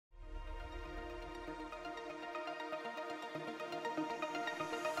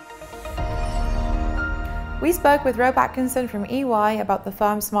We spoke with Rob Atkinson from EY about the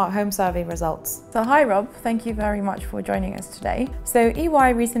firm's smart home survey results. So hi Rob, thank you very much for joining us today. So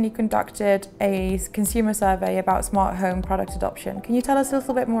EY recently conducted a consumer survey about smart home product adoption. Can you tell us a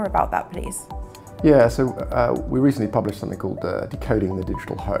little bit more about that, please? Yeah, so we recently published something called Decoding the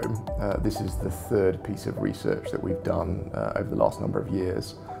Digital Home. This is the third piece of research that we've done over the last number of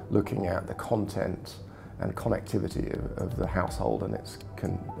years, looking at the content and connectivity of the household and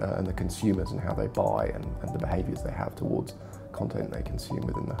and the consumers and how they buy and the behaviours they have towards content they consume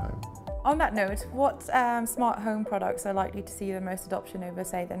within the home. On that note, what smart home products are likely to see the most adoption over,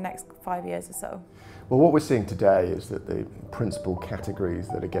 say, the next 5 years or so? Well, what we're seeing today is that the principal categories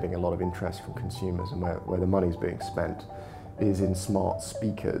that are getting a lot of interest from consumers and where the money's being spent is in smart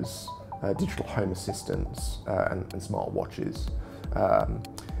speakers, digital home assistants and smart watches.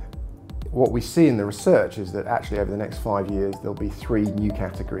 What we see in the research is that actually over the next 5 years there'll be 3 new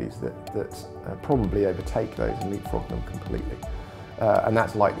categories that probably overtake those and leapfrog them completely. And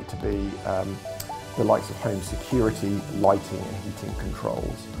that's likely to be the likes of home security, lighting and heating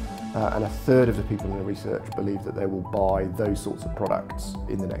controls. And a third of the people in the research believe that they will buy those sorts of products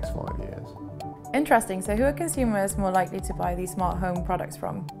in the next 5 years. Interesting. So who are consumers more likely to buy these smart home products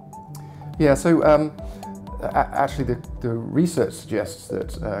from? Yeah, so actually the research suggests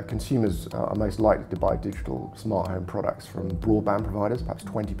that consumers are most likely to buy digital smart home products from broadband providers, perhaps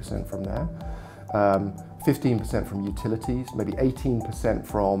 20% from there, 15% from utilities, maybe 18%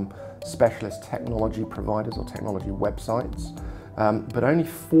 from specialist technology providers or technology websites, but only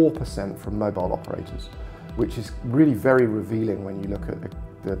 4% from mobile operators, which is really very revealing when you look at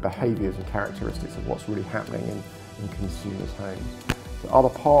the behaviours and characteristics of what's really happening in consumers' homes. So other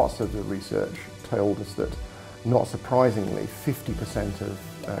parts of the research told us that, not surprisingly, 50%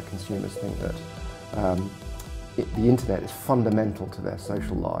 of consumers think that the internet is fundamental to their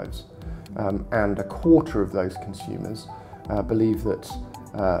social lives, and a quarter of those consumers believe that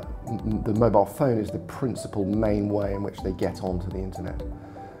the mobile phone is the principal main way in which they get onto the internet.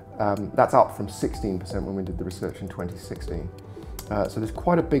 That's up from 16% when we did the research in 2016. So there's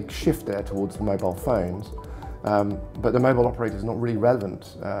quite a big shift there towards the mobile phones, but the mobile operator is not really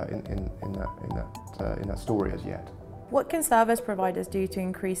relevant in that story as yet. What can service providers do to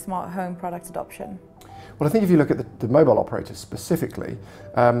increase smart home product adoption? Well, I think if you look at the mobile operators specifically,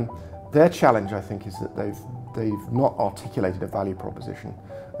 their challenge, I think, is that they've not articulated a value proposition.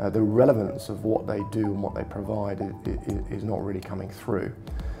 The relevance of what they do and what they provide is not really coming through.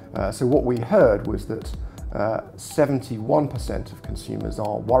 So what we heard was that 71% of consumers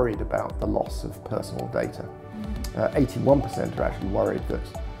are worried about the loss of personal data. 81% are actually worried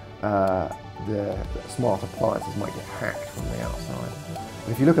that their smart appliances might get hacked from the outside.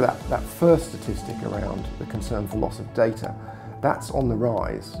 And if you look at that first statistic around the concern for loss of data, that's on the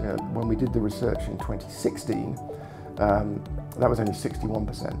rise. You know, when we did the research in 2016, that was only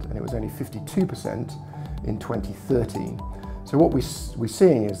 61%, and it was only 52% in 2013. So what we're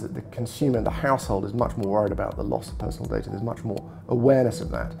seeing is that the consumer, the household, is much more worried about the loss of personal data. There's much more awareness of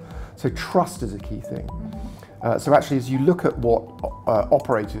that. So trust is a key thing. So actually, as you look at what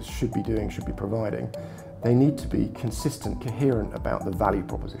operators should be doing, should be providing, they need to be consistent, coherent about the value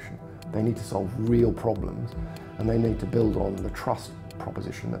proposition. They need to solve real problems, and they need to build on the trust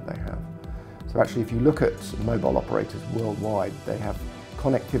proposition that they have. So actually, if you look at mobile operators worldwide, they have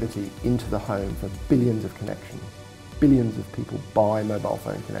connectivity into the home for billions of connections. Billions of people buy mobile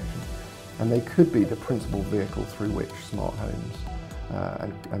phone connections, and they could be the principal vehicle through which smart homes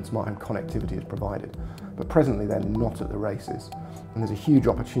and smart home connectivity is provided. But presently they're not at the races, and there's a huge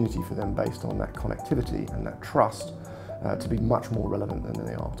opportunity for them based on that connectivity and that trust to be much more relevant than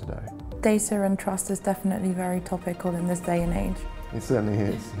they are today. Data and trust is definitely very topical in this day and age. It certainly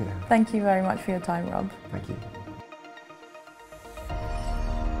is, yeah. Thank you very much for your time, Rob. Thank you.